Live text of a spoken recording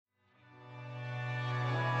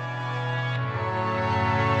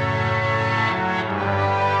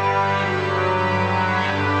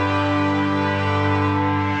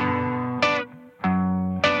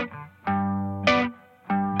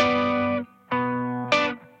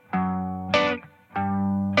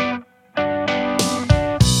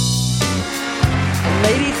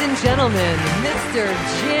gentlemen, Mr.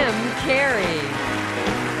 Jim Carrey.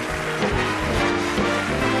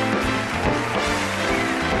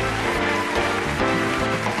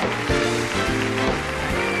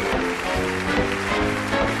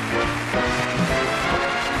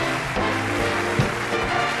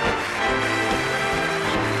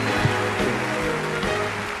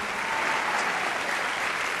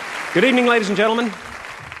 Good evening, ladies and gentlemen.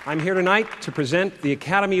 I'm here tonight to present the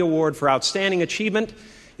Academy Award for Outstanding Achievement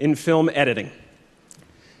in Film Editing.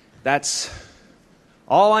 That's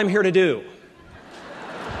all I'm here to do.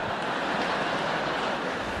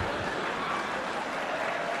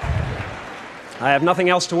 I have nothing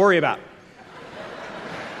else to worry about.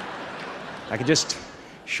 I could just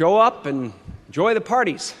show up and enjoy the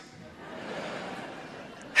parties.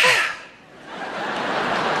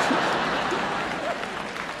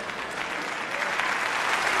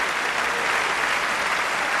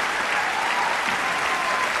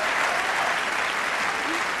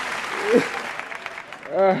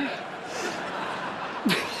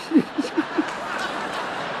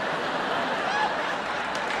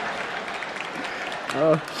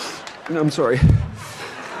 I'm sorry.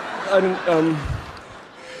 I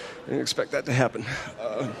didn't expect that to happen.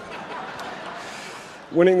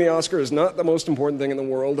 Winning the Oscar is not the most important thing in the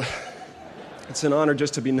world. It's an honor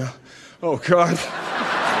just to be Oh, God.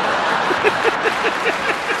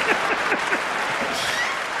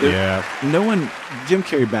 Yeah. No one, Jim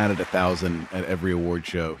Carrey batted 1,000 at every award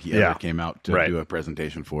show he ever came out to do a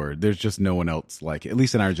presentation for. There's just no one else like it, at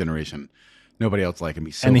least in our generation. Nobody else like him.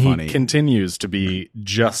 He's so funny. And he continues to be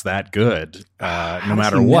just that good, no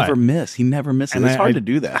matter he what. He never misses. And it's hard to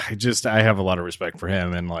do that. I have a lot of respect for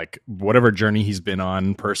him, and like whatever journey he's been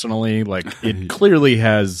on personally, like it clearly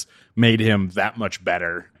has made him that much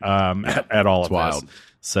better at all of wild. this.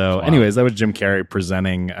 So anyways, that was Jim Carrey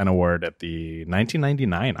presenting an award at the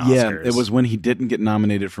 1999 Oscars. Yeah, it was when he didn't get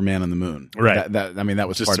nominated for Man on the Moon. Right. That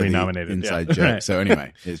was just part of the nominated, inside joke. Right. So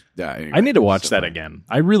anyway, I need to watch that again.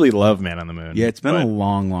 I really love Man on the Moon. Yeah, it's been a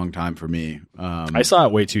long, long time for me. I saw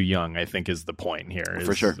it way too young, I think is the point here.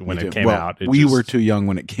 For sure. When it came out. We were too young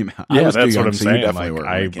when it came out. Yeah, I was that's too young, what I'm so saying. you definitely were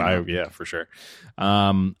when it came out. Yeah, for sure.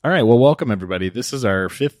 All right, well, welcome everybody. This is our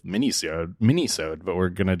 5th minisode, but we're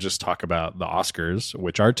going to just talk about the Oscars,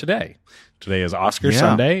 which are today. Today is Oscar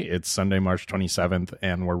Sunday. It's Sunday, March 27th,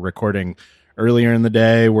 and we're recording earlier in the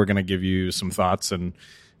day. We're going to give you some thoughts and,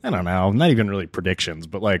 I don't know, not even really predictions,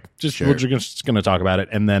 but like we're just going to talk about it,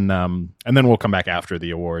 and then we'll come back after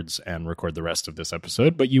the awards and record the rest of this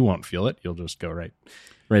episode. But you won't feel it; you'll just go right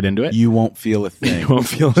into it. You won't feel a thing. You won't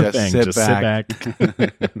feel a thing. Just sit back.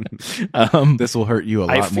 This will hurt you a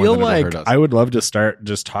lot. I feel more than like it'll hurt us. I would love to start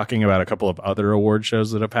just talking about a couple of other award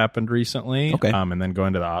shows that have happened recently. Okay. And then go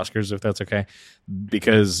into the Oscars if that's okay,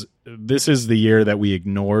 because this is the year that we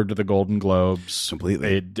ignored the Golden Globes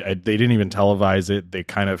completely. They didn't even televise it. They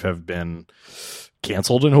kind of have been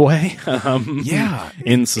canceled in a way.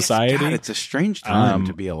 In society, it's a strange time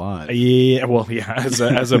to be alive. Yeah, well, yeah,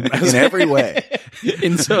 as in every way.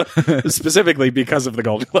 Specifically because of the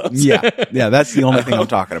Golden Globes. yeah, that's the only thing I'm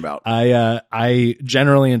talking about. I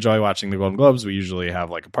generally enjoy watching the Golden Globes. We usually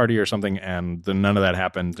have like a party or something, and then none of that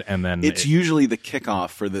happened. And then it's usually the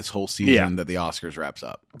kickoff for this whole season that the Oscars wraps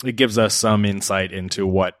up. It gives us some insight into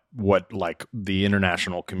what like the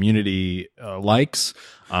international community likes,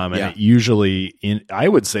 and it usually, I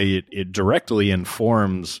would say, it directly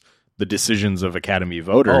informs the decisions of Academy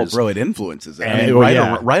voters. Oh, bro, it influences it. I mean,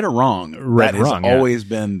 right or wrong, that has always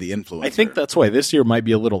been the influence. I think that's why this year might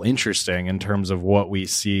be a little interesting in terms of what we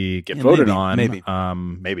see get voted on.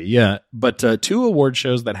 Maybe, yeah. But 2 award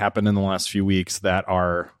shows that happened in the last few weeks that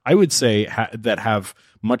are, I would say, that have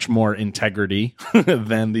much more integrity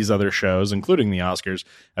than these other shows, including the Oscars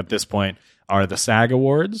at this point, are the SAG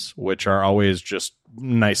Awards, which are always just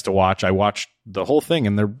nice to watch. I watched the whole thing,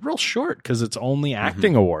 and they're real short because it's only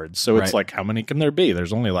acting awards. So it's like, how many can there be?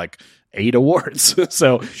 There's only like 8 awards.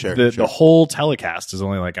 So the whole telecast is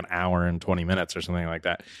only like an hour and 20 minutes or something like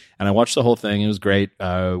that. And I watched the whole thing. It was great.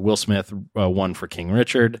 Will Smith won for King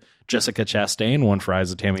Richard. Jessica Chastain won for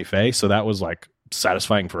Eyes of Tammy Faye. So that was like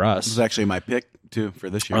satisfying for us. This was actually my pick too for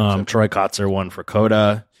this year. Troy Kotzer won for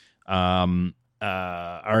Coda. Ariana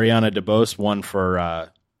DeBose won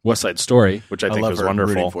for West Side Story, which I think was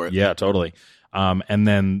wonderful. For it. Yeah, totally. And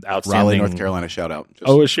then outstanding Raleigh, North Carolina, shout out.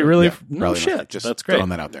 Is she really? Yeah, no Raleigh, shit. Just that's great. Throwing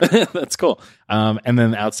that out there. That's cool. And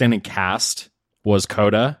then outstanding cast was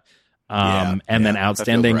Coda. And then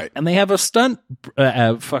outstanding, right. And they have a stunt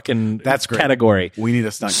fucking that's great. Category. We need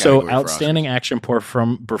a stunt category. So outstanding action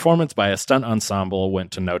performance by a stunt ensemble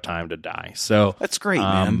went to No Time to Die. So that's great,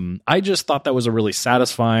 man. I just thought that was a really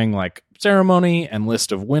satisfying, like ceremony and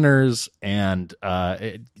list of winners, and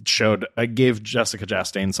it gave Jessica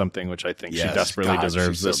Chastain something which I think she desperately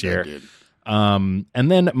deserves this year. And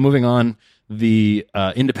then moving on, the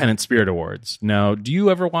Independent Spirit Awards. Now, do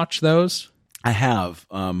you ever watch those? I have,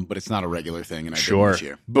 but it's not a regular thing, and I didn't this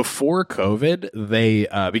year. Before COVID, they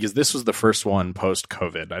because this was the first one post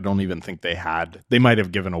COVID. I don't even think they might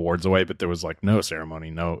have given awards away, but there was like no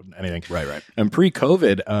ceremony, no anything. Right. And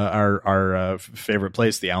pre-COVID, our favorite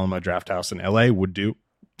place, the Alamo Drafthouse in LA, would do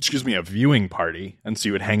a viewing party, and so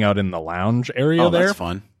you would hang out in the lounge area there. That's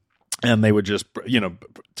fun. And they would just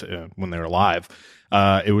when they were live,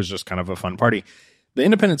 it was just kind of a fun party. The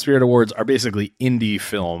Independent Spirit Awards are basically indie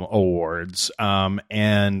film awards,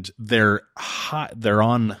 and they're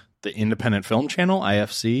on the Independent Film Channel,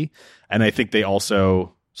 IFC, and I think they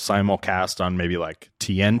also simulcast on maybe like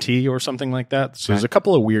TNT or something like that. So there's a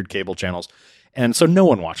couple of weird cable channels, and so no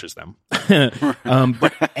one watches them,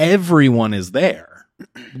 but everyone is there.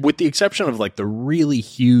 With the exception of like the really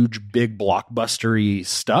huge, big blockbustery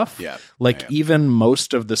stuff, even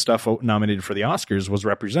most of the stuff nominated for the Oscars was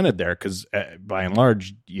represented there because by and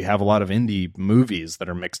large, you have a lot of indie movies that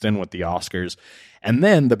are mixed in with the Oscars. And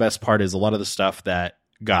then the best part is a lot of the stuff that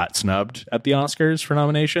got snubbed at the Oscars for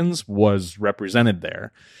nominations was represented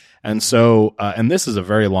there. And so, and this is a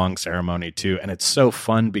very long ceremony too, and it's so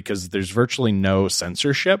fun because there's virtually no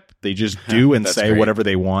censorship. They just do and say whatever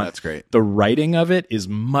they want. That's great. The writing of it is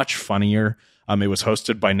much funnier. It was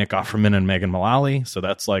hosted by Nick Offerman and Megan Mullally, so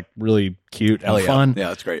that's like really cute and fun. Yeah,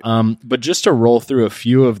 that's great. But just to roll through a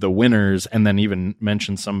few of the winners and then even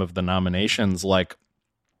mention some of the nominations, like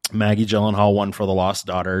Maggie Gyllenhaal won for The Lost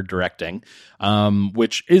Daughter directing,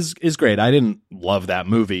 which is great. I didn't love that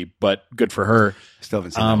movie, but good for her. Still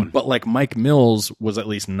haven't seen that one. But like Mike Mills was at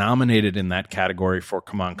least nominated in that category for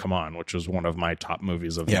Come On, Come On, which was one of my top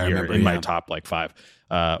movies of the year, my top like 5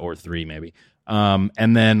 or 3 maybe.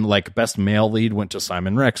 And then like best male lead went to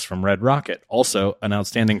Simon Rex from Red Rocket. Also an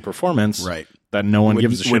outstanding performance. Right. That no one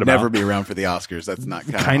gives a shit about. Would never be around for the Oscars. That's not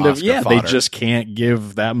kind of Oscar fodder. They just can't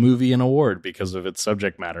give that movie an award because of its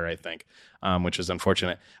subject matter, I think, which is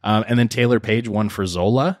unfortunate. And then Taylor Page won for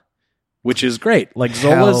Zola, which is great. Like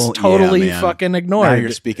Zola's totally fucking ignored. Now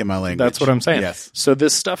you're speaking my language. That's what I'm saying. Yes. So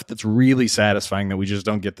this stuff that's really satisfying that we just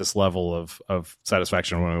don't get this level of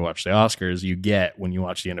satisfaction when we watch the Oscars, you get when you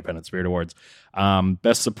watch the Independent Spirit Awards.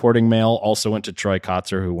 Best Supporting Male also went to Troy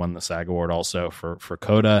Kotzer, who won the SAG Award also for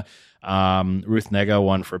Coda. Ruth Negga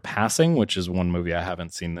won for Passing, which is one movie I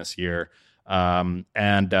haven't seen this year. And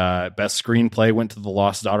best screenplay went to The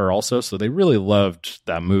Lost Daughter also. So they really loved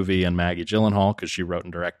that movie and Maggie Gyllenhaal because she wrote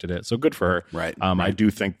and directed it. So good for her. Right. I do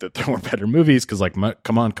think that there were better movies because like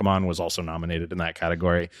Come On, Come On was also nominated in that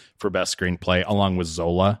category for best screenplay along with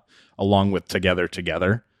Zola, along with Together.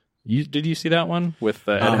 Did you see that one with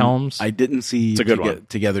Ed Helms? I didn't see it's a good one.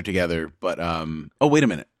 Together, but oh wait a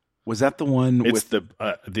minute. Was that the one with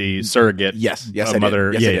the surrogate? Yes,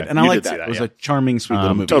 mother. Yes, I did. And I like that. It was a charming, sweet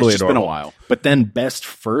little movie. Totally it's adorable. Been a while. But then best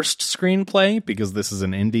first screenplay, because this is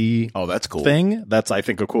an indie. Oh, that's cool. Thing. That's I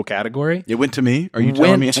think a cool category. It went to me. Are you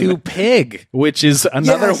telling me? Went to Pig, which is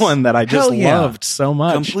another one that I just loved so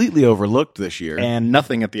much. Completely overlooked this year, and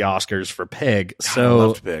nothing at the Oscars for Pig. So I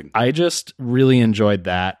loved Pig. I just really enjoyed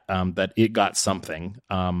that. That it got something.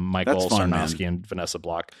 Michael Sarnowski and Vanessa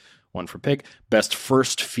Block. One for Pig. Best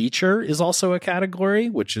First Feature is also a category,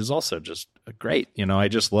 which is also just great. I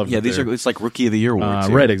just love. Yeah, it's like Rookie of the Year awards.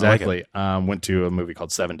 Right, exactly. Went to a movie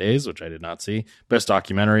called 7 Days, which I did not see. Best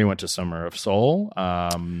Documentary went to Summer of Soul.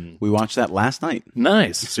 We watched that last night.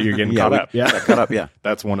 Nice. So you're getting caught up. Yeah, caught up. Yeah,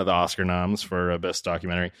 that's one of the Oscar noms for Best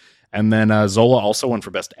Documentary. And then Zola also won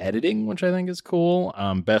for Best Editing, which I think is cool.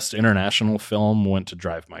 Best International Film went to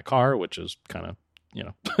Drive My Car, which is kind of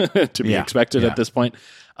to be expected at this point.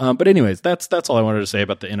 But anyways, that's all I wanted to say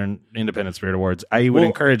about the Independent Spirit Awards. I would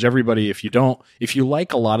encourage everybody, if you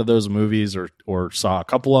like a lot of those movies or saw a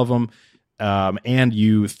couple of them, and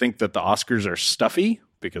you think that the Oscars are stuffy,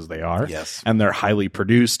 because they are, yes, and they're highly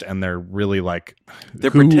produced and they're really like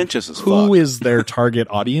they're pretentious as fuck. Who is their target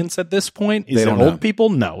audience at this point? Is it old people?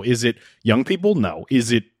 No. Is it young people? No.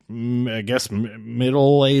 Is it I guess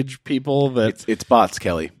middle-aged people that it's bots,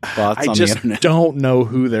 Kelly. Bots on the internet. I just don't know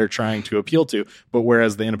who they're trying to appeal to. But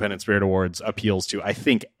whereas the Independent Spirit Awards appeals to, I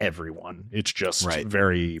think, everyone. It's just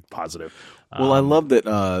very positive. Well, I love that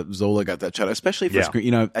Zola got that shot, especially for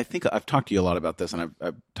screen. I think I've talked to you a lot about this, and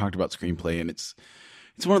I've talked about screenplay, and it's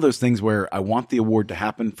one of those things where I want the award to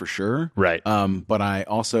happen for sure. Right. But I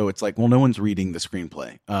also, it's like, well, no one's reading the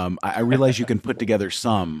screenplay. I realize you can put together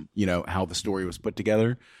some, how the story was put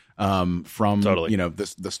together. from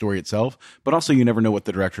the story itself, but also you never know what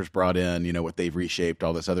the directors brought in, what they've reshaped,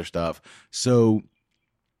 all this other stuff. So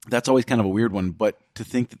that's always kind of a weird one. But to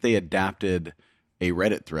think that they adapted a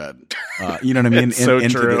Reddit thread, you know what I mean,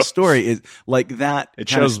 into this story is like that. It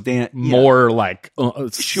shows more like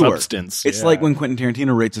substance. It's like when Quentin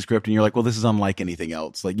Tarantino writes a script and you're like, well, this is unlike anything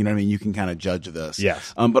else. Like, you know what I mean? You can kind of judge this.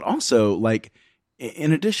 Yes. But also like,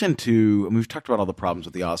 in addition to, we've talked about all the problems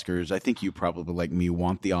with the Oscars. I think you probably, like me,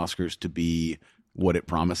 want the Oscars to be what it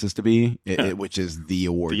promises to be, which is the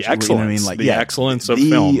award show. Excellence, you know what I mean? Like, the excellence of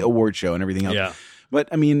film. The award show and everything else. Yeah. But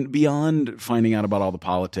I mean, beyond finding out about all the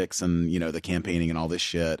politics and, the campaigning and all this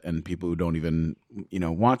shit and people who don't even,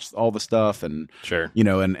 watch all the stuff and, sure.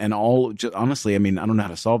 And all, just, honestly, I mean, I don't know how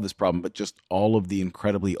to solve this problem, but just all of the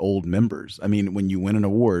incredibly old members. I mean, when you win an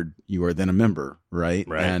award, you are then a member, right?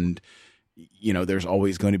 Right. And, there's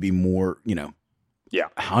always going to be more, yeah,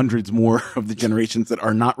 hundreds more of the generations that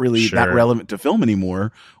are not really that relevant to film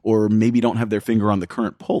anymore, or maybe don't have their finger on the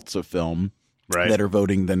current pulse of film. Right. That are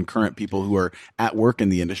voting than current people who are at work in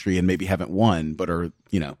the industry and maybe haven't won, but are,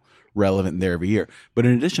 relevant there every year. But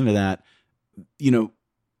in addition to that,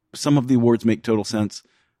 some of the awards make total sense.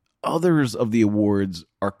 Others of the awards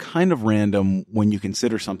are kind of random when you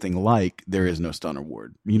consider something like There Is No Stunt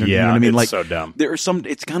Award. You know what I mean? It's like, so dumb. There are some,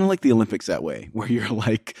 it's kind of like the Olympics that way, where you're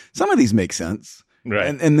like, some of these make sense. Right.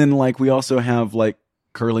 And then like, we also have like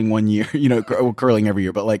curling one year, curling every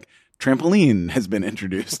year, but like, trampoline has been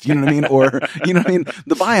introduced, you know what I mean? Or,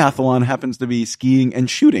 the biathlon happens to be skiing and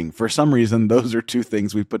shooting. For some reason, those are two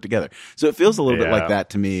things we've put together. So it feels a little bit like that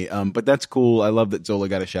to me. But that's cool. I love that Zola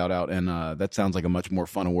got a shout out. And that sounds like a much more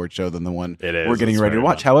fun award show than the one we're getting ready to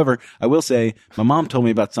watch. Fun. However, I will say, my mom told me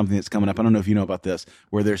about something that's coming up. I don't know if you know about this,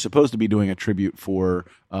 where they're supposed to be doing a tribute for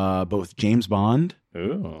both James Bond,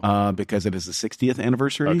 because it is the 60th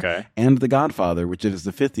anniversary, and The Godfather, which is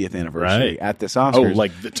the 50th anniversary at this Oscars. Oh,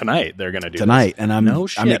 like tonight they're going to do tonight, this. And I'm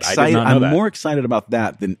excited. I'm more excited about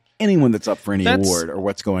that than anyone that's up for any award or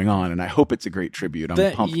what's going on, and I hope it's a great tribute.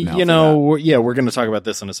 I'm pumped now. We're going to talk about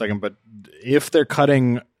this in a second, but if they're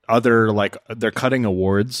cutting they're cutting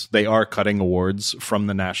awards. They are cutting awards from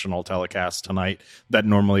the national telecast tonight that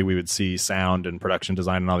normally we would see sound and production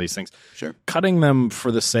design and all these things. Sure, cutting them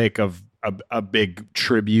for the sake of a big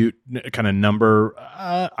tribute kind of number.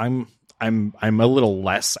 I'm a little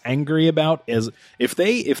less angry about, is if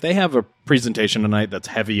they have a presentation tonight that's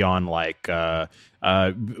heavy on like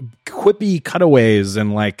quippy cutaways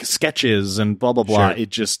and like sketches and blah blah blah. Sure. It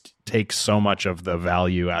just takes so much of the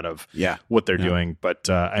value out of what they're doing. But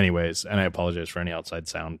anyways, and I apologize for any outside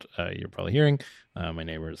sound you're probably hearing. My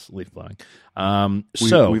neighbor's leaf blowing.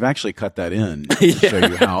 We've actually cut that in to show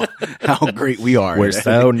you how great we are. We're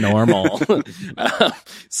so normal.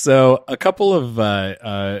 So a couple of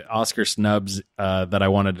Oscar snubs that I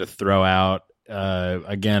wanted to throw out.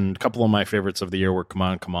 Again, a couple of my favorites of the year were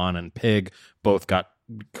Come On, and Pig. Both got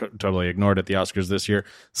totally ignored at the Oscars this year.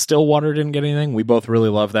 Stillwater didn't get anything. We both really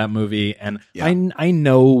love that movie, and I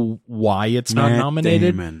know why it's not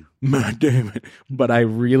nominated. Matt Damon. But I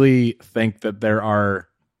really think that there are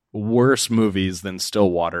worse movies than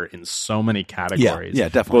Stillwater in so many categories. Yeah,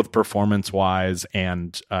 definitely. Both performance-wise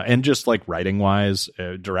and just like writing-wise,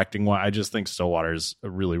 directing-wise. I just think Stillwater's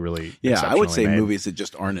really, really I would say made. Movies that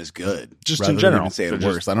just aren't as good. Just in general. Say it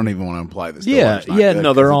worse. I don't even want to imply this.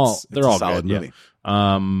 They're all solid good. Movie.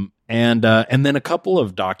 And then a couple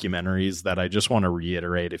of documentaries that I just want to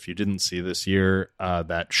reiterate, if you didn't see this year,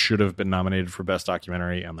 that should have been nominated for Best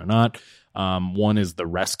Documentary, and they're not. One is The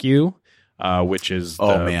Rescue, which is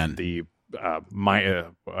I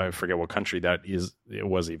forget what country that is. It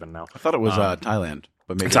was even now. I thought it was Thailand.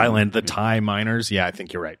 But maybe Thailand, the Thai miners. Yeah, I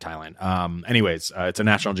think you're right. Thailand. Anyways, it's a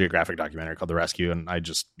National Geographic documentary called The Rescue, and I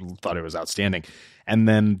just thought it was outstanding. And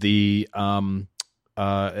then the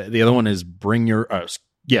other one is Bring Your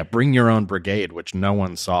Own Brigade, which no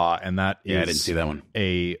one saw, and that is I didn't see that one.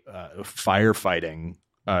 A firefighting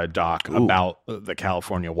doc about the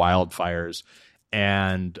California wildfires,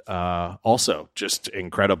 and also just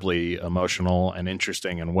incredibly emotional and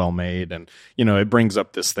interesting and well made. And it brings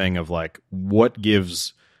up this thing of like, what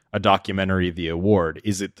gives a documentary the award?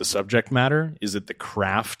 Is it the subject matter? Is it the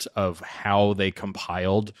craft of how they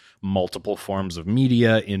compiled multiple forms of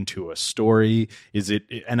media into a story? Is it?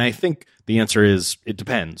 And I think the answer is it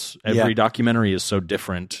depends. Every documentary is so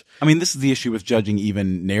different. I mean, this is the issue with judging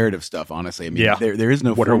even narrative stuff, honestly. I mean, there is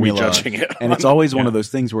no what formula. Are we judging it and it's always one of those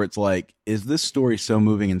things where it's like, is this story so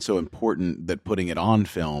moving and so important that putting it on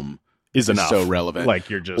film is enough. So relevant. Like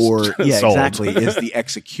you're just or yeah, sold. exactly. Is the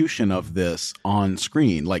execution of this on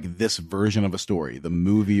screen, like this version of a story, the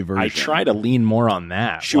movie version? I try to lean more on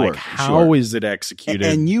that. Sure. Like, how is it executed?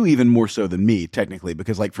 And you even more so than me, technically,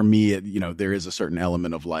 because like for me, there is a certain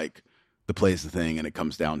element of like the play is the thing, and it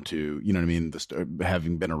comes down to, you know what I mean,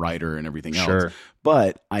 having been a writer and everything else. Sure.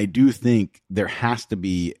 But I do think there has to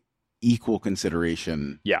be equal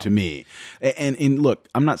consideration to me. And look,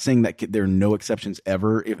 I'm not saying that there are no exceptions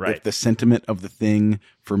ever. If the sentiment of the thing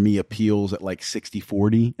for me appeals at like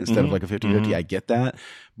 60-40 instead of like a 50-50, I get that.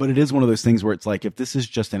 But it is one of those things where it's like, if this is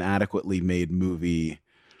just an adequately made movie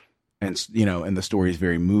and the story is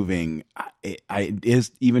very moving, it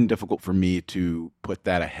is even difficult for me to put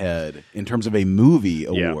that ahead in terms of a movie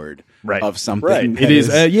award of something. Right. It is.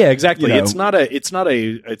 Exactly. It's not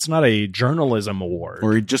a journalism award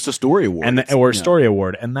or just a story award or story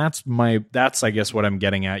award. And that's I guess what I'm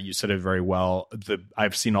getting at. You said it very well.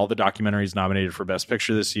 I've seen all the documentaries nominated for Best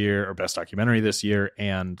Picture this year or Best Documentary this year.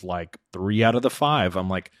 And like 3 out of the 5, I'm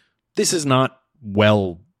like, this is not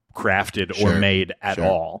well crafted or made at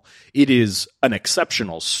all. It is an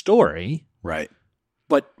exceptional story, right?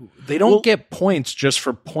 But they don't get points just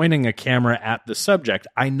for pointing a camera at the subject.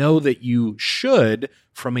 I know that you should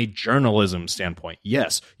from a journalism standpoint.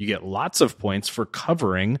 Yes, you get lots of points for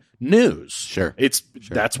covering news.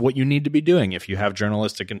 That's what you need to be doing. If you have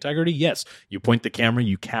journalistic integrity, yes, you point the camera,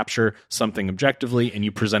 you capture something objectively, and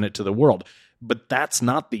you present it to the world. But that's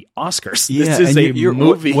not the Oscars. This is a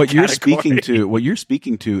movie. What you're speaking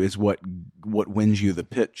to is what wins you the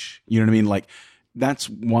pitch. You know what I mean? Like that's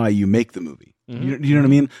why you make the movie. You know what I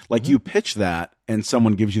mean? Like you pitch that, and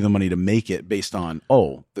someone gives you the money to make it based on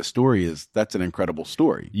the story that's an incredible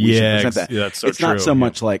story. We should present that. That's so it's true. Not so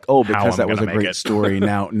much like because that was a great story.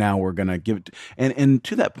 Now we're gonna give it. And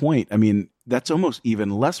to that point, I mean that's almost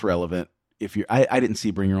even less relevant if you. I didn't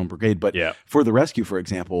see Bring Your Own Brigade, but For the Rescue, for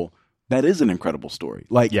example. That is an incredible story.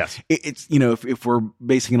 Like, it's if we're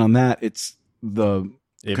basing it on that, it's the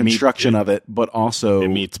construction of it, but also it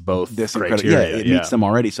meets both this criteria. It meets them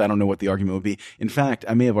already. So I don't know what the argument would be. In fact,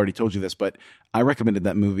 I may have already told you this, but I recommended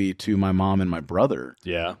that movie to my mom and my brother.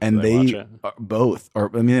 Yeah, and they both,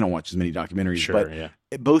 or I mean, they don't watch as many documentaries, but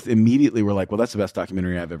both immediately were like, "Well, that's the best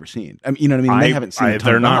documentary I've ever seen." I mean, you know what I mean? They haven't seen.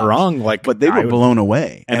 They're not wrong. Like, but they were blown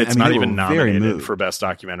away, and it's not even nominated for best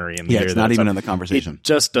documentary in the year. It's not even in the conversation. It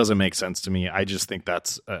just doesn't make sense to me. I just think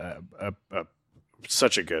that's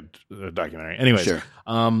such a good documentary. Anyways,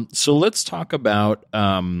 so let's talk about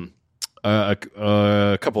a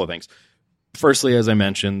couple of things. Firstly, as I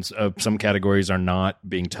mentioned, some categories are not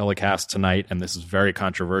being telecast tonight, and this is very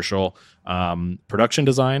controversial. Production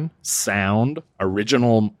design, sound,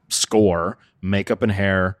 original score, makeup and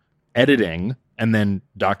hair, editing, and then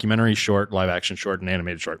documentary short, live action short, and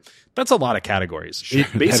animated short. That's a lot of categories. It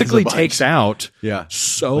basically takes out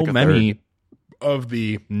so many of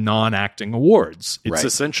the non-acting awards. It's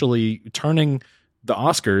essentially turning the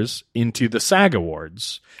Oscars into the SAG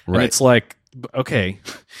Awards. And it's like, okay,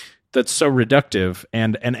 that's so reductive.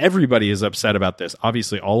 And everybody is upset about this.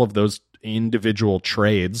 Obviously, all of those individual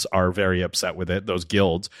trades are very upset with it, those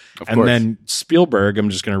guilds. And then Spielberg,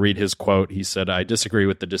 I'm just going to read his quote. He said, "I disagree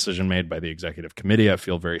with the decision made by the executive committee. I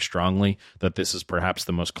feel very strongly that this is perhaps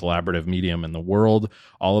the most collaborative medium in the world.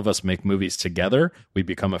 All of us make movies together. We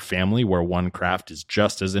become a family where one craft is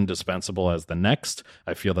just as indispensable as the next.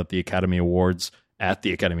 I feel that at the Academy Awards,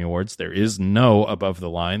 there is no above the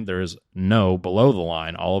line. There is no below the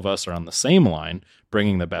line. All of us are on the same line,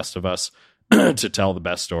 bringing the best of us to tell the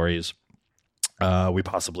best stories we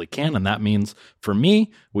possibly can. And that means, for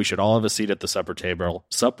me, we should all have a seat at the supper table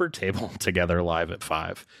together live at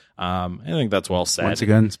 5. I think that's well said. Once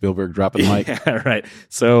again, Spielberg dropping the mic. Yeah, right.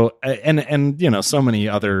 So, and so many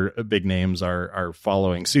other big names are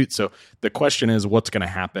following suit. So the question is, what's going to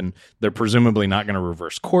happen? They're presumably not going to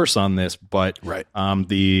reverse course on this, but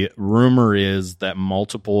the rumor is that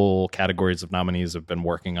multiple categories of nominees have been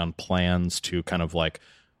working on plans to kind of like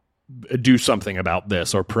do something about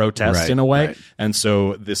this or protest in a way. And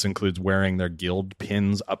so this includes wearing their guild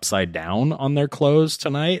pins upside down on their clothes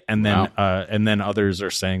tonight. And then others are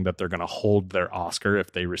saying that they're going to hold their Oscar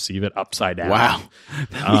if they receive it upside down. Wow.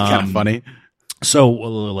 That'd be kind of funny. So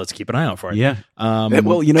let's keep an eye out for it. Yeah.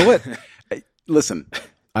 Well, you know what? Listen,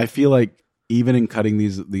 I feel like even in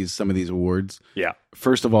cutting some of these awards. Yeah.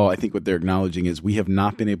 First of all, I think what they're acknowledging is we have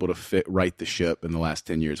not been able to right the ship in the last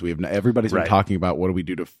 10 years. Everybody's been talking about what do we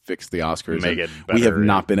do to fix the Oscars. Make it better, we have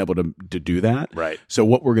not been able to do that. Right. So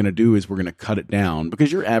what we're going to do is we're going to cut it down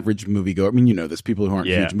because your average moviegoer, I mean, you know, there's people who aren't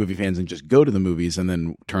huge movie fans and just go to the movies and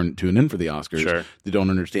then tune in for the Oscars. Sure. They don't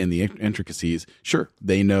understand the intricacies. Sure.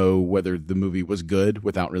 They know whether the movie was good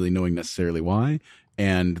without really knowing necessarily why.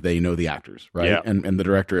 And they know the actors, right? Yeah. And the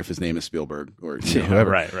director, if his name is Spielberg or whoever.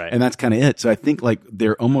 Right. And that's kind of it. So I think like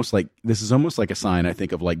they're almost like, this is almost like a sign, I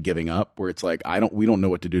think, of like giving up, where it's like, we don't know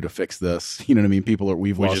what to do to fix this. You know what I mean? We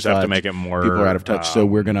just have to make it more. People are out of touch. So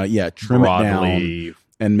we're going to, trim it down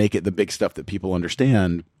and make it the big stuff that people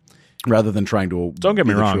understand rather than trying to don't get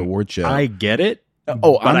me wrong. Award show. I get it.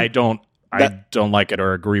 But I don't like it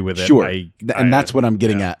or agree with it. Sure. And that's what I'm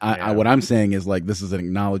getting at. What I'm saying is like, this is an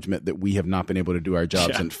acknowledgement that we have not been able to do our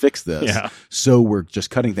jobs and fix this. Yeah. So we're just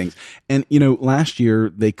cutting things. And, you know, last year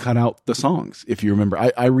they cut out the songs. If you remember,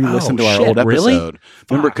 I re-listened to our old episode. Really?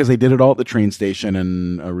 Remember, because they did it all at the train station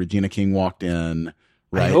and Regina King walked in.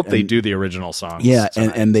 Right. I hope they do the original songs. Yeah,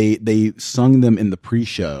 and they sung them in the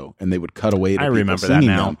pre-show, and they would cut away to I people remember singing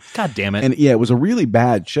that now. them. God damn it! And it was a really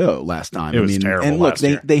bad show last time. It was terrible. And look, last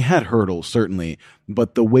year. they had hurdles certainly,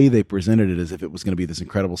 but the way they presented it as if it was going to be this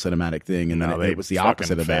incredible cinematic thing, and then it was the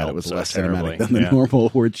opposite of that. It was less cinematic than the normal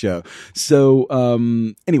award show. So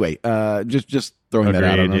anyway, just throwing that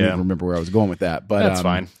out. I don't even remember where I was going with that, but that's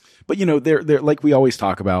fine. But you know, they're like we always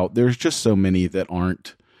talk about. There's just so many that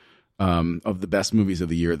aren't. Of the best movies of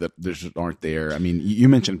the year that there just aren't there. I mean, you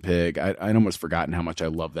mentioned Pig. I'd almost forgotten how much I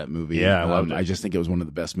love that movie. Yeah, I loved it. I just think it was one of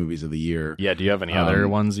the best movies of the year. Yeah, do you have any other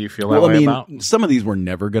ones you feel that way about? Some of these were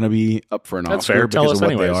never going to be up for an That's Oscar fair. Tell because us of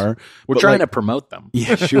what anyways. they are. We're trying to promote them.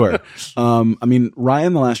 Yeah, sure. I mean, Raya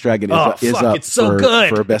and the Last Dragon is up it's so good.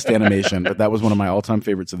 for best animation, but that was one of my all-time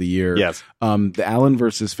favorites of the year. Yes. The Allen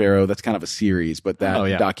versus Pharaoh, that's kind of a series, but that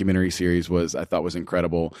yeah. documentary series I thought was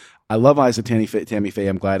incredible. I love Eyes of Tammy Faye.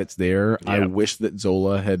 I'm glad it's there. Yeah. I wish that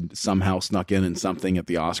Zola had somehow snuck in something at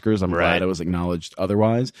the Oscars. I'm glad it was acknowledged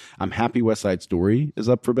otherwise. I'm happy West Side Story is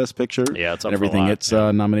up for Best Picture. Yeah, it's up and everything for a lot. it's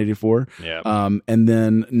nominated for. Yeah. And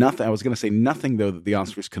then nothing. I was going to say nothing though that the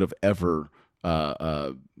Oscars could have ever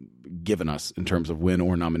given us in terms of win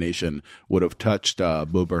or nomination would have touched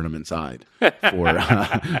Bo Burnham Inside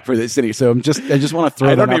for the city. So I just want to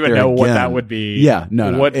throw that out there. I don't even know again. what that would be. Yeah,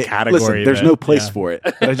 no. What category? Listen, there's no place for it.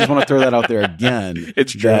 But I just want to throw that out there again.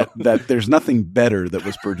 It's true that there's nothing better that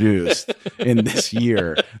was produced in this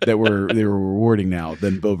year that they were rewarding now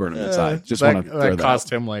than Bo Burnham Inside. Just want to throw that. That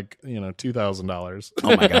cost him like $2,000.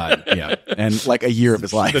 Oh my god, yeah, and like a year of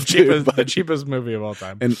his life. The cheapest movie of all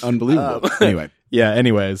time, and unbelievable. Anyway. Yeah.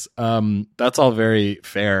 Anyways, that's all very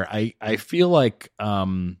fair. I feel like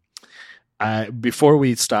before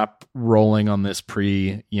we stop rolling on this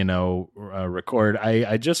record,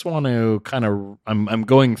 I just want to kind of I'm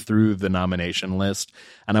going through the nomination list,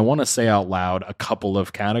 and I want to say out loud a couple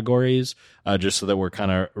of categories just so that we're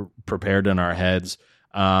kind of prepared in our heads.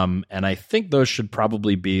 And I think those should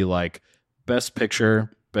probably be like Best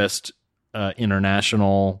Picture, Best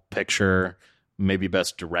International Picture, maybe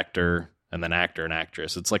Best Director, and then actor and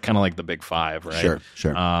actress. It's like kind of like the big five, right?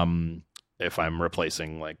 Sure. If I'm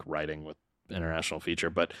replacing like writing with international feature,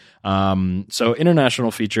 but so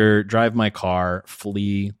international feature: Drive My Car,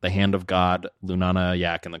 Flea, The Hand of God, Lunana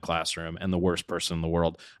Yak in the Classroom, and The Worst Person in the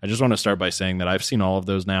World. I just want to start by saying that I've seen all of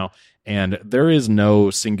those now, and there is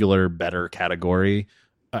no singular better category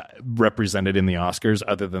represented in the Oscars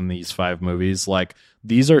other than these five movies. Like,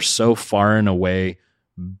 these are so far and away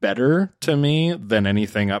better to me than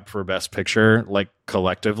anything up for Best Picture, like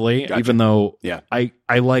collectively. Gotcha. Even though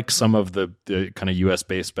I like some of the kind of US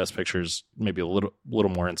based Best Pictures maybe a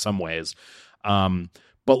little more in some ways, but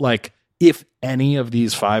like if any of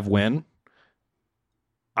these five win,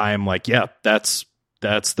 I'm like, yeah, that's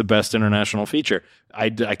the best international feature. I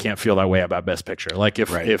can't feel that way about Best Picture. Like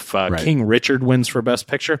if King Richard wins for Best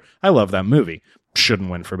Picture, I love that movie.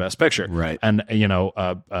 Shouldn't win for Best Picture. Right. And,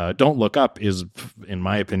 Don't Look Up is, in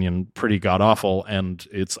my opinion, pretty god-awful, and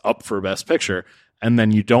it's up for Best Picture. And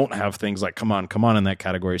then you don't have things like Come On in that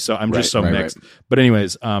category. So I'm just so mixed. Right. But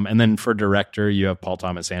anyways, and then for director, you have Paul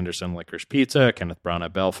Thomas Anderson, Licorice Pizza, Kenneth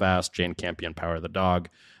Branagh, Belfast, Jane Campion, Power of the Dog,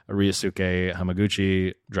 Ryosuke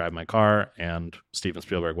Hamaguchi, Drive My Car, and Steven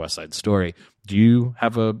Spielberg, West Side Story. Do you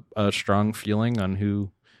have a strong feeling on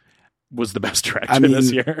who... was the best director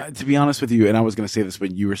this year. To be honest with you, and I was going to say this,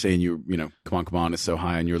 but you were saying Come On is so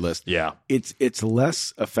high on your list. Yeah. It's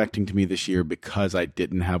less affecting to me this year because I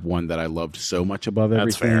didn't have one that I loved so much above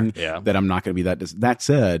everything that I'm not going to be that. That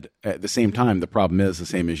said, at the same time, the problem is the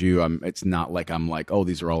same as you. It's not like I'm like, oh,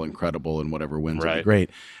 these are all incredible and whatever wins will be great.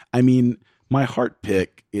 I mean, my heart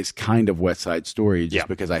pick is kind of West Side Story just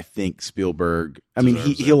because I think Spielberg,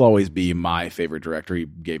 he'll always be my favorite director. He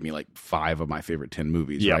gave me like 5 of my favorite 10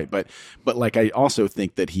 movies, right? But like I also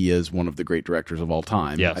think that he is one of the great directors of all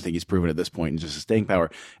time. Yes. I think he's proven at this point in just his staying power.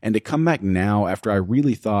 And to come back now after I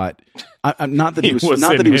really thought not that he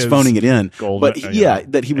was phoning it in, but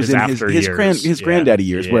that he was in his granddaddy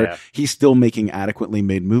years where he's still making adequately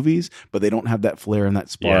made movies, but they don't have that flair and that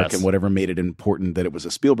spark and whatever made it important that it was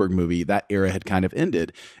a Spielberg movie. That era had kind of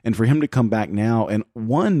ended. And for him to come back now and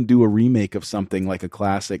do a remake of something like a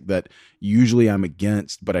classic that usually I'm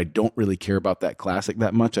against, but I don't really care about that classic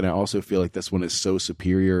that much. And I also feel like this one is so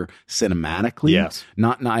superior cinematically. Yes.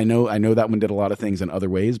 I know that one did a lot of things in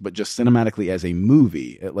other ways, but just cinematically as a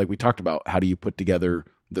movie, like we talked about, how do you put together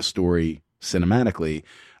the story cinematically?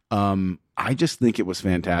 I just think it was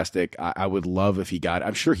fantastic. I would love if he got it.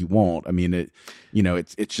 I'm sure he won't. I mean,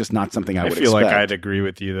 it's just not something I would expect. I feel like I'd agree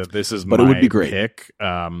with you that this is but it would be great. Pick.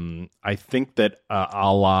 I think that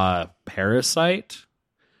a la Parasite,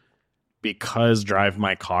 because Drive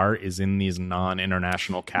My Car is in these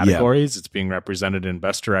non-international categories, it's being represented in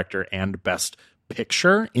Best Director and Best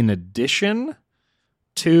Picture in addition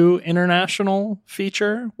to International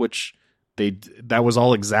Feature, which that was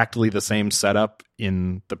all exactly the same setup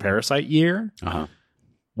in the Parasite year.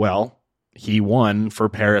 Well, he won for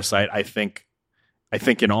Parasite. I think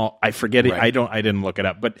in all, I forget it. Right. I didn't look it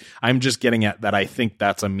up, but I'm just getting at that. I think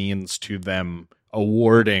that's a means to them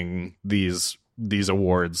awarding these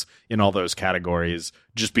awards in all those categories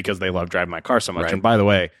just because they love Drive My Car so much. Right. And by the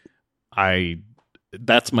way,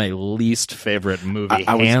 that's my least favorite movie,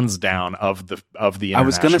 hands down, of the international I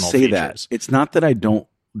was going to say features. that. It's not that I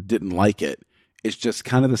didn't like it. It's just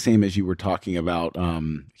kind of the same as you were talking about. I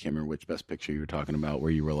can't remember which Best Picture you were talking about, where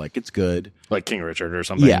you were like, "It's good," like King Richard or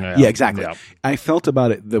something. Yeah, exactly. Yeah. I felt about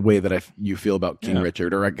it the way that you feel about King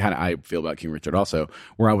Richard, or I feel about King Richard also,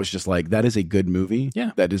 where I was just like, "That is a good movie.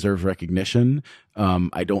 That deserves recognition."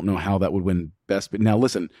 I don't know how that would win Best, but now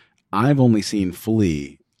listen, I've only seen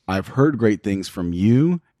Flea. I've heard great things from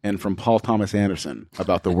you and from Paul Thomas Anderson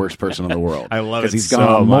about the worst person in the world. I love it because he's so gone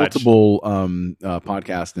on much. multiple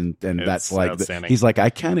podcasts, and that's like he's like, I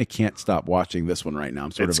kind of can't stop watching this one right now.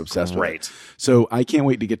 I'm sort of obsessed with it. So I can't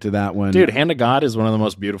wait to get to that one. Dude, Hand of God is one of the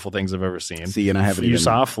most beautiful things I've ever seen. See, and I haven't you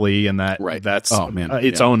saw Flea, and that's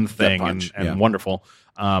its own thing and wonderful.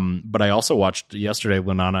 But I also watched yesterday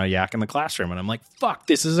Lunana Yak in the Classroom, and I'm like, fuck,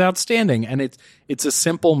 this is outstanding. And it's a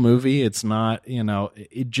simple movie. It's not,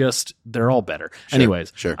 they're all better. Sure,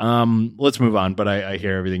 anyways, sure. Let's move on. But I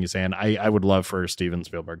hear everything you're saying. I would love for Steven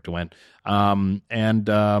Spielberg to win. Actor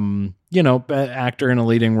in a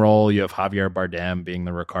leading role, you have Javier Bardem being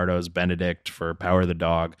the Ricardo's Benedict for Power of the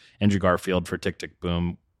Dog, Andrew Garfield for Tick, Tick,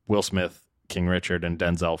 Boom, Will Smith, King Richard, and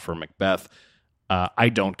Denzel for Macbeth. I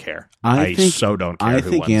don't care. I so don't care. I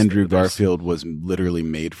think Andrew Garfield was literally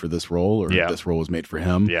made for this role, or this role was made for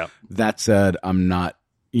him. Yeah. That said, I'm not.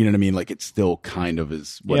 You know what I mean? Like, it still kind of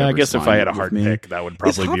is. Yeah, I guess if I had a hard pick, that would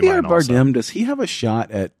probably be mine. Javier Bardem, also. does he have a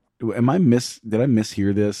shot at? Did I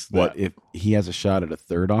mishear this? That if he has a shot at a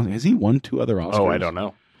third Oscar, has he won 2 other Oscars? Oh, I don't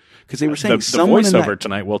know. Because they were saying the someone voiceover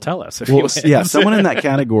tonight will tell us. Someone in that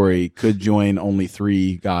category could join only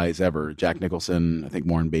 3 guys ever: Jack Nicholson, I think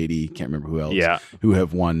Warren Beatty, can't remember who else. Yeah, who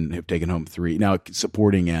have taken home 3 now,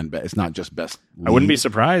 supporting and it's not just best lead, I wouldn't be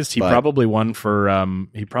surprised. He probably won for the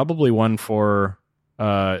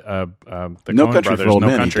No Coen Country Brothers, for Old No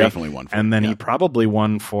Men. Country. He definitely won for, and then he probably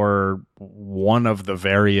won for one of the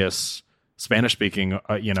various Spanish speaking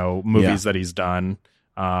movies that he's done.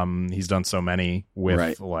 He's done so many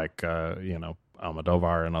with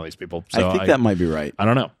Almodovar and all these people. So I think that might be right. I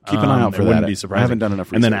don't know. Keep an eye out for that. Wouldn't be surprising. I haven't done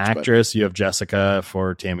enough And research. then actress, you have Jessica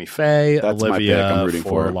for Tammy Faye, That's Olivia my pick.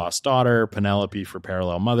 for Lost Daughter, Penelope for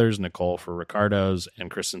Parallel Mothers, Nicole for Ricardo's,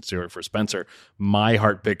 and Kristen Stewart for Spencer. My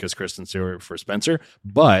heart pick is Kristen Stewart for Spencer,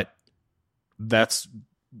 but that's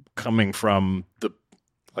coming from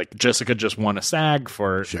Jessica just won a SAG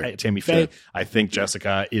for Tammy Faye. Sure. I think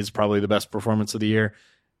Jessica is probably the best performance of the year.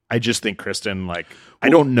 I just think Kristen, I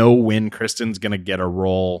don't know when Kristen's going to get a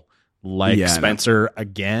role like Spencer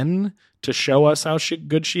again to show us how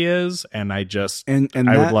good she is, and I just I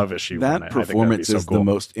would love if she won it. That performance is the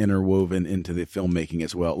most interwoven into the filmmaking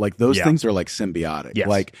as well. Like those things are like symbiotic. Yes.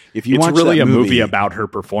 Like if you it's watch really that a movie about her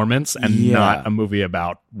performance and not a movie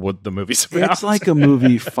about what the movie's about. It's like a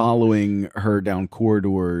movie following her down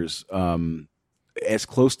corridors, as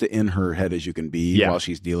close to in her head as you can be while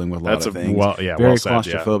she's dealing with a lot of things. Very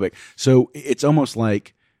claustrophobic. So it's almost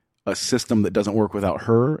like a system that doesn't work without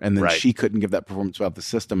her, and then she couldn't give that performance without the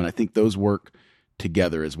system. And I think those work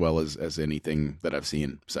together as well as anything that I've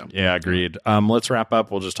seen. So yeah, agreed. Let's wrap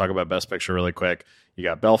up. We'll just talk about Best Picture really quick. You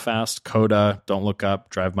got Belfast, Coda, Don't Look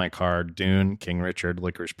Up, Drive My Car, Dune, King Richard,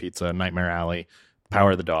 Licorice Pizza, Nightmare Alley,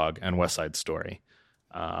 Power of the Dog, and West Side Story.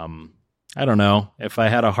 I don't know if I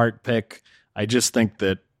had a heart pick. I just think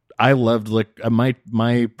that I loved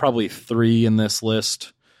my probably 3 in this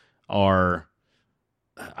list are.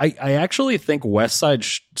 I actually think West Side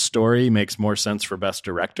Story makes more sense for Best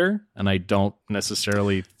Director, and I don't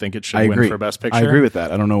necessarily think it should win for Best Picture. I agree with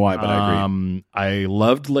that. I don't know why, but I agree. I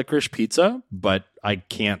loved Licorice Pizza, but I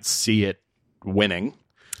can't see it winning.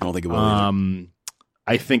 I don't think it will either.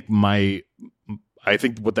 I think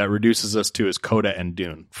what that reduces us to is Coda and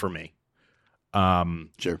Dune for me.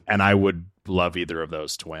 Sure. And I would love either of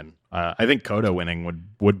those to win. I think Coda winning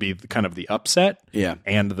would be kind of the upset,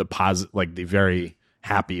 and the very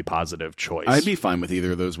happy, positive choice. I'd be fine with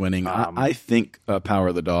either of those winning. I think Power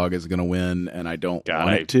of the Dog is going to win, and I don't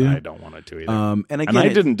want it to. I don't want it to either. And again, I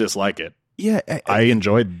didn't dislike it. Yeah, I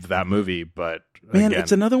enjoyed that movie, but man,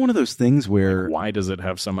 it's another one of those things where why does it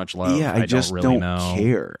have so much love? Yeah, I just don't really don't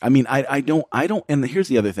care. I mean, I don't. And here's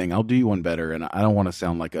the other thing: I'll do you one better, and I don't want to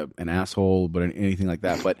sound like an asshole, but anything like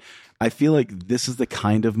that. But I feel like this is the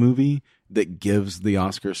kind of movie that gives the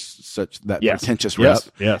Oscars such that pretentious rep,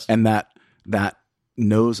 and that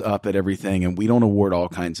nose up at everything, and we don't award all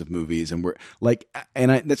kinds of movies, and we're like,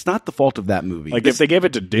 that's not the fault of that movie. Like if they gave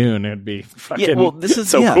it to Dune, it'd be fucking this is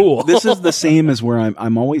so cool. This is the same as where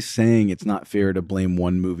I'm always saying it's not fair to blame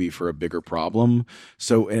one movie for a bigger problem.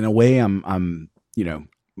 So in a way, I'm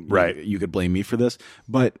right. You could blame me for this,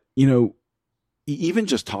 but even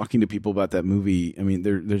just talking to people about that movie, I mean,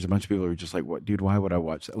 there's a bunch of people who are just like, "What, dude? Why would I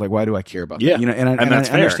watch that? Like, why do I care about that?" And I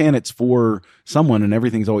understand it's for someone, and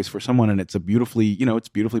everything's always for someone, and it's beautifully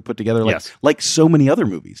put together, like so many other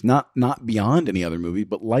movies, not beyond any other movie,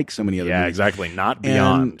 but like so many other movies. Yeah, exactly, not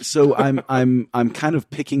beyond. And so I'm kind of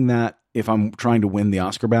picking that. If I'm trying to win the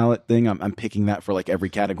Oscar ballot thing, I'm picking that for like every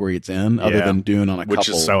category it's in, other than Dune on a couple. Which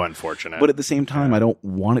is so unfortunate. But at the same time, I don't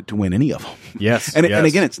want it to win any of them. Yes. And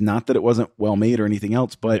again, it's not that it wasn't well made or anything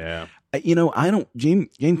else, but I don't. Jane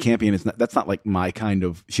Campion that's not like my kind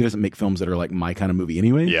of. She doesn't make films that are like my kind of movie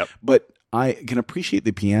anyway. Yep. But I can appreciate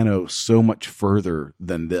The Piano so much further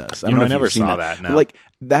than this. I never saw that. No. Like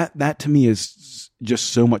that to me is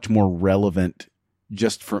just so much more relevant.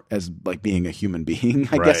 Just as like being a human being,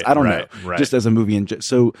 I guess. I don't know. Right. Just as a movie, and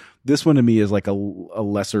so this one to me is like a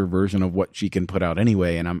lesser version of what she can put out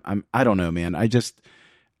anyway. And I don't know, man. I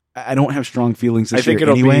don't have strong feelings this year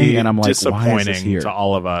anyway. And I'm like, why is this here? To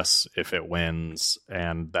all of us if it wins,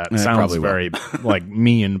 and that sounds very like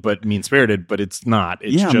mean, but mean spirited. But it's not.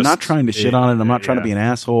 It's I'm not trying to shit on it. I'm not trying to be an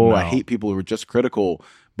asshole. No. I hate people who are just critical.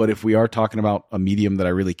 But if we are talking about a medium that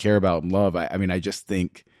I really care about and love, I mean, I just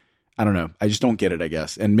think. I don't know. I just don't get it, I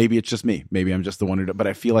guess. And maybe it's just me. Maybe I'm just the one who... But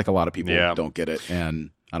I feel like a lot of people don't get it. And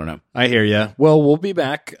I don't know. I hear you. Well, we'll be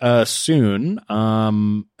back soon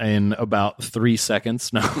in about 3 seconds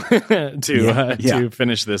to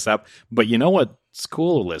finish this up. But you know what's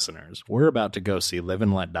cool, listeners? We're about to go see Live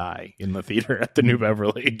and Let Die in the theater at the New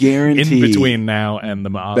Beverly. Guaranteed. In between now and the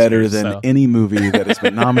Oscars. Better than any movie that has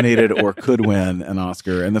been nominated or could win an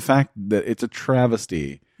Oscar. And the fact that it's a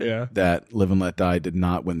travesty... that Live and Let Die did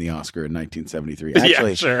not win the Oscar in 1973.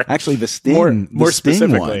 Actually, the Sting, more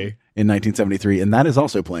specifically, won in 1973, and that is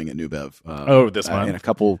also playing at New Bev. This month in a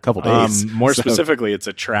couple days. Specifically, it's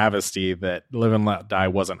a travesty that Live and Let Die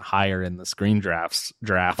wasn't higher in the screen draft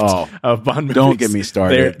of Bond movies. Don't get me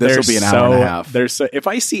started. This will be an hour and a half. If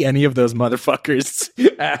I see any of those motherfuckers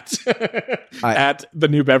at the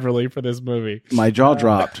New Beverly for this movie, my jaw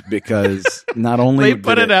dropped because not only they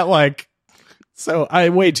put it at like. So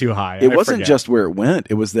way too high. It wasn't just where it went.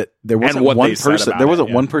 It was that there wasn't one person. There wasn't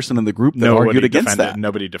one person in the group that argued against that.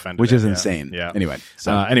 Nobody defended which it, is insane. Yeah. Anyway.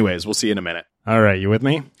 So, anyways, we'll see you in a minute. All right, you with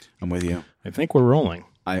me? I'm with you. I think we're rolling.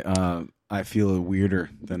 I feel weirder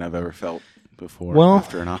than I've ever felt before.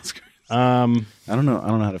 After an Oscar. I don't know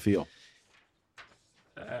how to feel.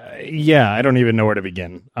 I don't even know where to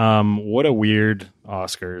begin. What a weird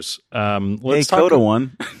Oscars. Coda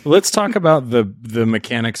won. Let's talk about the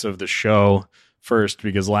mechanics of the show. first,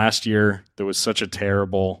 because last year there was such a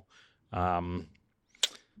terrible kind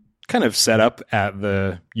of setup at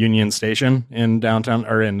the Union Station in downtown,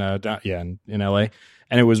 or in LA,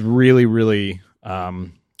 and it was really, really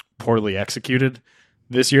poorly executed.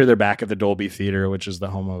 This year they're back at the Dolby Theater, which is the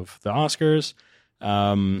home of the Oscars,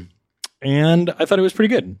 and I thought it was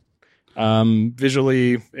pretty good.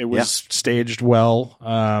 Visually, it was staged well.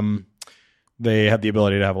 They had the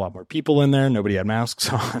ability to have a lot more people in there. Nobody had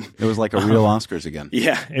masks on. It was like a real Oscars again.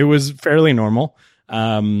 Yeah, it was fairly normal.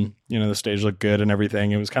 The stage looked good and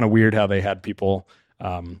everything. It was kind of weird how they had people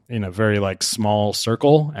in a very like small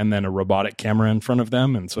circle and then a robotic camera in front of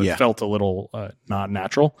them. And so it felt a little not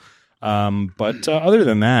natural. But other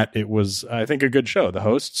than that, it was, I think, a good show. The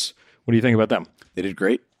hosts, what do you think about them? They did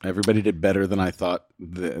great. Everybody did better than I thought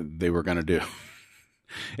they were going to do.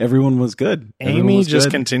 Everyone was good. Amy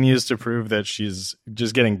continues to prove that she's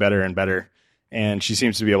just getting better and better, and she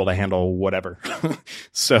seems to be able to handle whatever.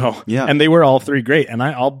 So, and they were all three great. And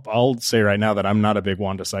I'll say right now that I'm not a big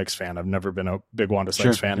Wanda Sykes fan. I've never been a big Wanda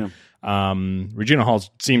Sykes fan. Yeah. Regina Hall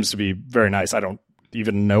seems to be very nice. I don't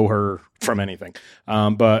even know her from anything.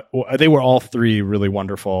 But they were all three really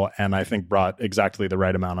wonderful, and I think brought exactly the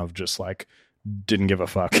right amount of just like didn't give a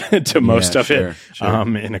fuck to most of it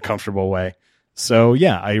in a comfortable way. So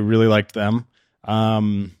I really liked them.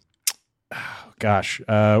 Where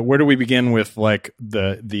do we begin with like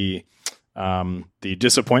the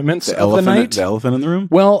disappointments of the night? The elephant in the room?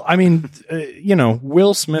 Well, I mean,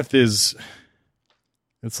 Will Smith is,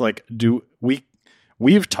 it's like,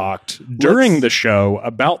 we've talked during the show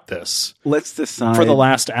about this. Let's decide for the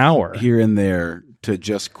last hour here and there to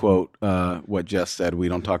just quote what Jess said. We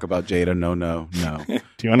don't talk about Jada. No. Do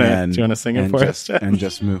you want to sing it for us? And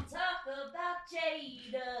just move.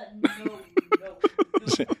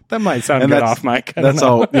 That might sound good off mic. That's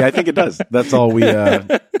all. Yeah, I think it does. That's all we.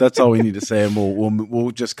 That's all we need to say, and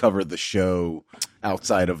we'll just cover the show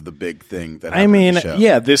outside of the big thing. That I mean,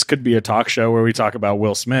 this could be a talk show where we talk about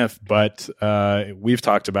Will Smith, but we've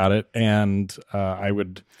talked about it, and we're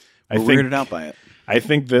weirded out by it. I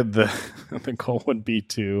think that the goal would be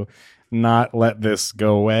to not let this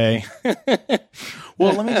go away.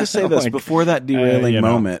 Well, let me just say this before that derailing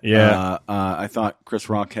moment. I thought Chris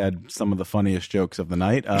Rock had some of the funniest jokes of the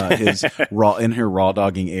night. His raw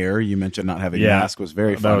dogging air. You mentioned not having a mask was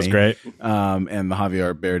very funny. That was great. And the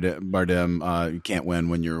Javier Bardem, you can't win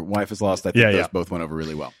when your wife is lost. I think those both went over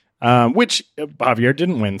really well. Which Javier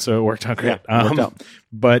didn't win, so it worked out great. Worked out.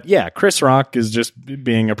 But Chris Rock is just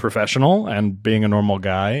being a professional and being a normal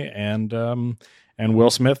guy, and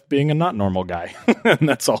Will Smith being a not normal guy. And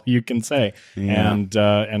that's all you can say. Yeah.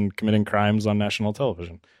 And committing crimes on national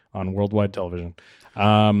television, on worldwide television.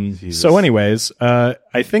 So anyways,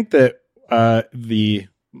 I think that the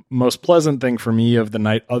most pleasant thing for me of the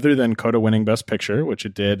night, other than Coda winning Best Picture, which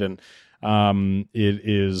it did, and it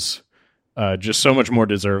is just so much more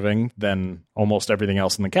deserving than almost everything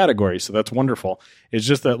else in the category. So that's wonderful. It's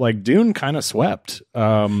just that like Dune kind of swept.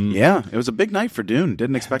 It was a big night for Dune.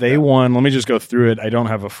 Didn't expect they won. Let me just go through it. I don't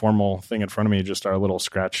have a formal thing in front of me, just our little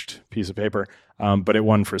scratched piece of paper. But it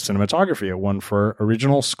won for cinematography. It won for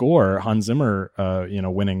original score. Hans Zimmer,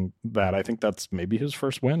 winning that. I think that's maybe his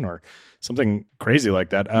first win or something crazy like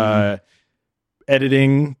that. Mm-hmm.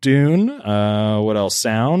 Editing, Dune. What else?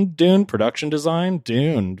 Sound, Dune. Production design,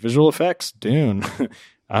 Dune. Visual effects, Dune.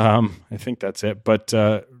 I think that's it. But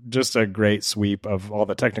just a great sweep of all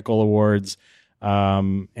the technical awards. I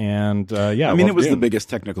mean, it was Dune. The biggest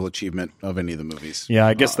technical achievement of any of the movies. Yeah,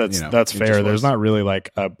 I guess that's fair. There's not really like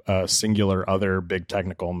a singular other big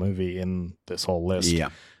technical movie in this whole list.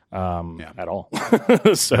 At all.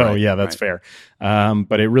 So that's fair.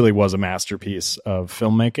 But it really was a masterpiece of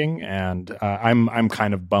filmmaking, and I'm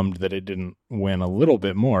kind of bummed that it didn't win a little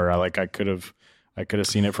bit more. I could have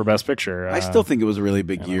seen it for Best Picture. I still think it was a really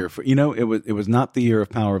big year for it was not the year of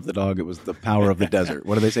Power of the Dog, it was the Power of the Desert.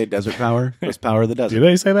 What do they say? Desert Power? It was Power of the Desert. Do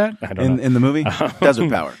they say that? I don't know. In the movie? Desert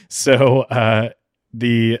Power. So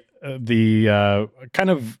the kind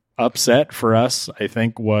of upset for us, I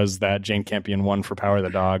think, was that Jane Campion won for Power of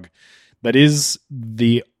the Dog. That is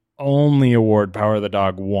the only award Power of the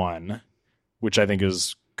Dog won, which I think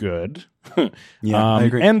is good. I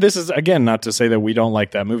agree. And this is, again, not to say that we don't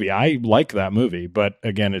like that movie. I like that movie, but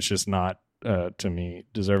again, it's just not, to me,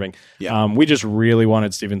 deserving. We just really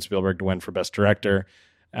wanted Steven Spielberg to win for Best Director.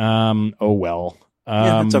 Oh, well.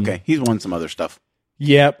 It's okay. He's won some other stuff.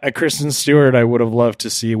 Yeah, Kristen Stewart, I would have loved to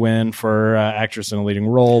see win for actress in a leading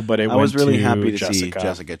role, but I was really happy to see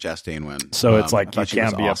Jessica Chastain win. So it's like you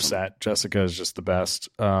can't be upset. Jessica is just the best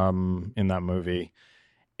in that movie.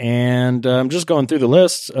 And I'm just going through the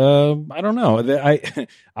list. I don't know.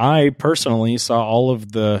 I personally saw all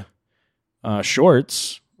of the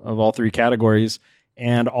shorts of all 3 categories,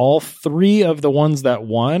 and all 3 of the ones that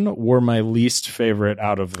won were my least favorite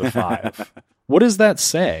out of the 5. What does that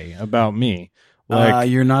say about me? Like,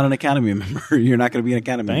 you're not an Academy member. You're not going to be an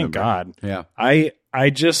Academy member. Thank God. Yeah. I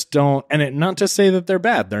just don't, and not to say that they're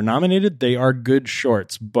bad. They're nominated. They are good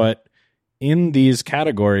shorts, but in these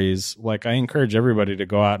categories, like, I encourage everybody to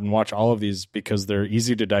go out and watch all of these because they're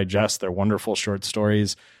easy to digest. They're wonderful short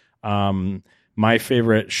stories. My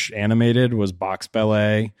favorite animated was Box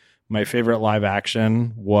Ballet. My favorite live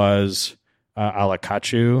action was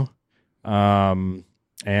Alakachu. And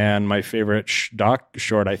my favorite doc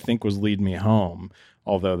short, I think, was Lead Me Home,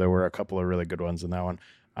 although there were a couple of really good ones in that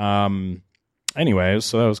one. Anyways,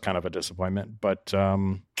 so that was kind of a disappointment, but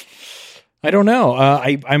I don't know.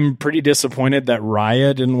 I'm pretty disappointed that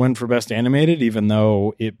Raya didn't win for Best Animated, even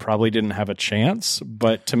though it probably didn't have a chance.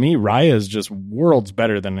 But to me, Raya is just worlds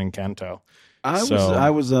better than Encanto. I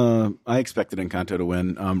expected Encanto to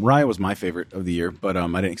win. Raya was my favorite of the year, but I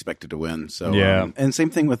didn't expect it to win. So yeah, and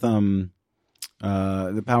same thing with The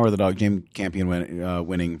Power of the Dog, Jane Campion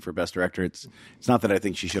winning for Best Director. It's not that I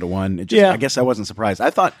think she should have won. I guess I wasn't surprised.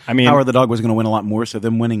 I thought Power of the Dog was going to win a lot more, so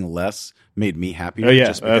them winning less made me happier. Oh, yeah,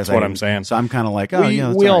 just that's what I'm saying. So I'm kind of like,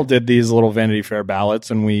 we all did these little Vanity Fair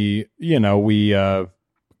ballots, and we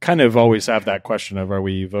kind of always have that question of, are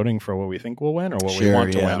we voting for what we think will win or what we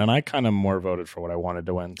want to win? And I kind of more voted for what I wanted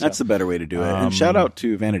to win. So. That's the better way to do it. And shout out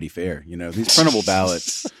to Vanity Fair. These printable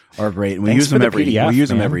ballots are great, and we use them every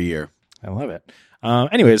year. I love it.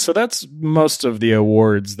 Anyways, so that's most of the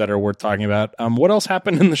awards that are worth talking about. What else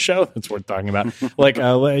happened in the show that's worth talking about? Like,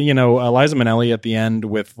 Liza Minnelli at the end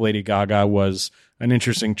with Lady Gaga was an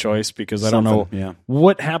interesting choice because I don't know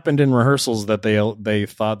what happened in rehearsals that they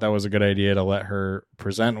thought that was a good idea to let her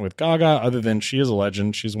present with Gaga, other than she is a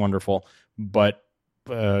legend. She's wonderful, but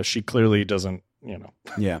she clearly doesn't,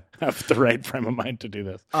 have the right frame of mind to do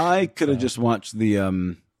this. I could have just watched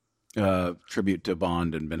the tribute to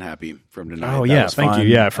Bond and been happy from tonight. Oh, yeah, thank you.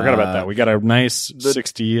 Yeah, I forgot about that. We got a nice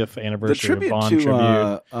 60th anniversary of Bond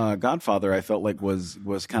tribute. Godfather, I felt like was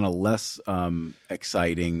kind of less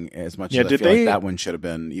exciting as much as I feel like that one should have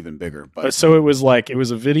been even bigger. But so it was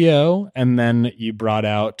a video, and then you brought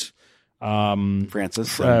out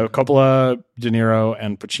Francis, Coppola, De Niro,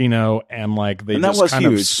 and Pacino, and that was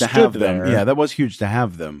huge to have them. Yeah, that was huge to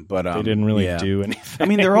have them, but they didn't really do anything. I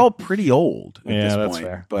mean, they're all pretty old at this that's point.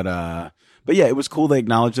 Fair. But yeah, it was cool they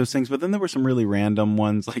acknowledged those things. But then there were some really random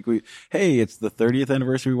ones, like it's the 30th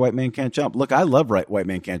anniversary of White Man Can't Jump. Look, I love White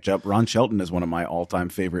Man Can't Jump. Ron Shelton is one of my all-time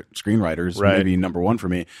favorite screenwriters, maybe number one for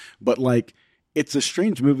me. But it's a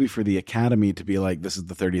strange movie for the Academy to be like, this is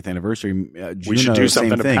the 30th anniversary. Juno, we should do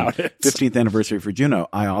something about it. 15th anniversary for Juno.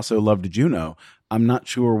 I also loved Juno. I'm not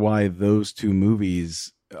sure why those two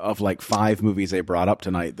movies, of 5 movies they brought up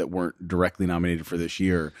tonight that weren't directly nominated for this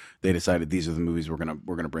year, they decided these are the movies we're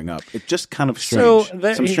gonna bring up. It's just kind of strange.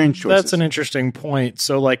 Some strange choices. That's an interesting point.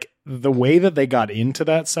 So the way that they got into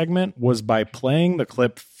that segment was by playing the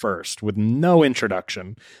clip first with no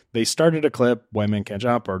introduction. They started a clip, White Man Can't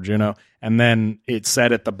Jump or Juno, and then it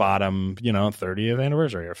said at the bottom, 30th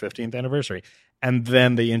anniversary or 15th anniversary. And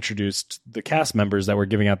then they introduced the cast members that were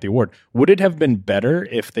giving out the award. Would it have been better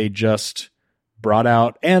if they just brought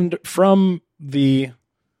out, and from the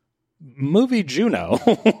movie Juno,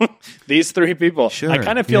 these 3 people, sure, I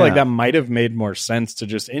kind of feel like that might have made more sense to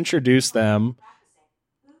just introduce them.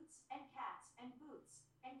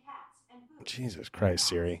 Jesus Christ,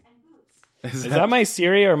 Siri. Is that my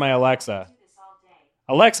Siri or my Alexa?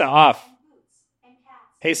 Alexa, off.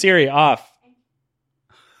 Hey, Siri, off.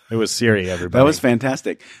 It was Siri, everybody. That was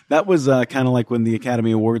fantastic. That was kind of like when the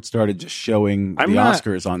Academy Awards started just showing the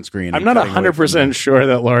Oscars on screen. I'm not 100% sure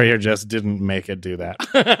that Laurie just didn't make it do that.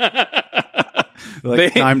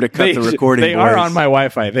 Time to cut the recording. They are on my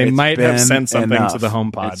Wi-Fi. They might have sent something to the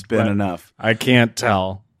HomePod. It's been enough. I can't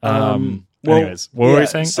tell. Anyways, what were we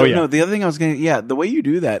saying? So, no, the other thing I was going to, the way you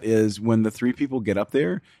do that is when the 3 people get up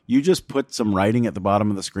there, you just put some writing at the bottom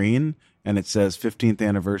of the screen, and it says 15th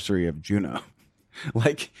anniversary of Juno.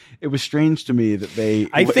 It was strange to me that they.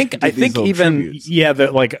 I think even tributes.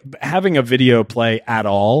 that having a video play at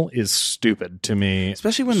all is stupid to me,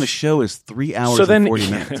 especially when the show is 3 hours and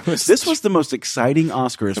 40 minutes. This was the most exciting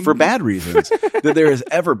Oscars for bad reasons that there has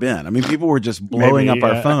ever been. I mean, people were just blowing up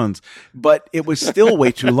our phones, but it was still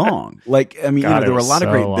way too long. There were a lot of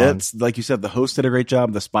great bits. Like you said, the host did a great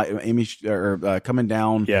job. Amy coming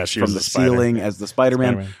down from the ceiling as the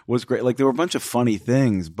Spider-Man was great. There were a bunch of funny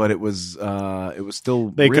things, but it was still.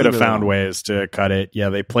 They could have found ways to cut it. Yeah,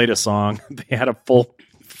 they played a song. They had a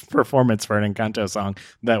performance for an Encanto song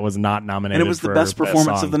that was not nominated. And it was the best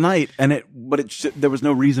performance of the night. And there was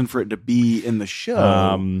no reason for it to be in the show.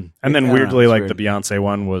 And then weirdly, like the Beyonce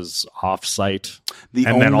one was off-site.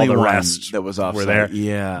 And then all the rest that was off-site were there.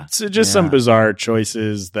 Yeah. So just some bizarre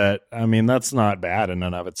choices that, I mean, that's not bad in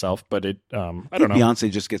and of itself, but I don't know.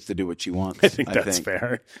 Beyonce just gets to do what she wants. I think that's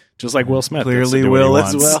fair. Just like Will Smith. Clearly Will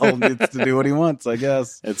as well gets to do what he wants, I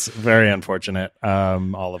guess. It's very unfortunate,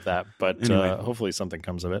 all of that, but anyway. Hopefully something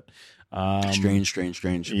comes of it.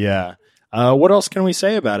 Strange. Yeah. What else can we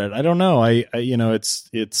say about it? I don't know. I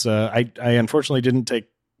unfortunately didn't take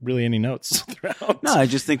really any notes throughout. No, I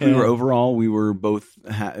just think we were both,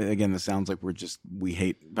 again, this sounds like we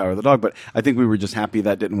hate Power of the Dog, but I think we were just happy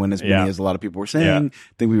that didn't win as many as a lot of people were saying. Yeah.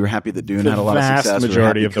 I think we were happy that Dune had a lot of success. The vast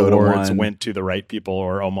majority of the awards went to the right people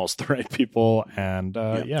or almost the right people. And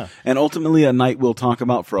And ultimately a night we'll talk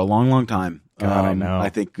about for a long, long time. God, I know. I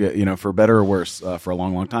think, for better or worse, for a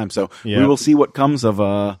long, long time. So we will see what comes of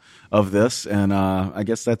this. And I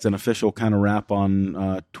guess that's an official kind of wrap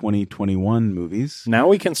on 2021 movies. Now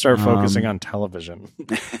we can start focusing on television.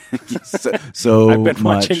 so I've been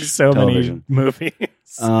watching so television. many movies.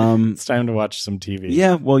 It's time to watch some TV.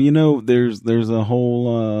 Yeah, well, there's a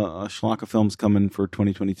whole schlock of films coming for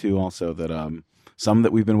 2022 also that some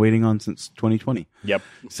that we've been waiting on since 2020. Yep.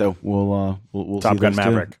 So we'll Top see Gun those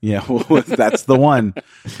Maverick. Too. Yeah, that's the one.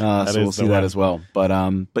 So we'll see that one. as well.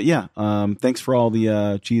 But yeah, thanks for all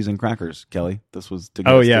the cheese and crackers, Kelly. This was to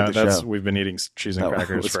get us to the show. We've been eating cheese and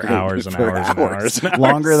crackers for great. hours and hours and hours.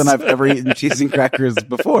 Longer than I've ever eaten cheese and crackers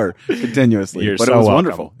before, continuously. You're but so it was welcome.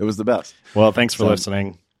 wonderful. It was the best. Well, thanks for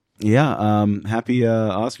listening. Yeah, happy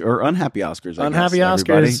Oscar or unhappy Oscars. Unhappy guess,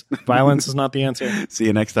 Oscars. Violence is not the answer. See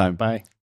you next time. Bye.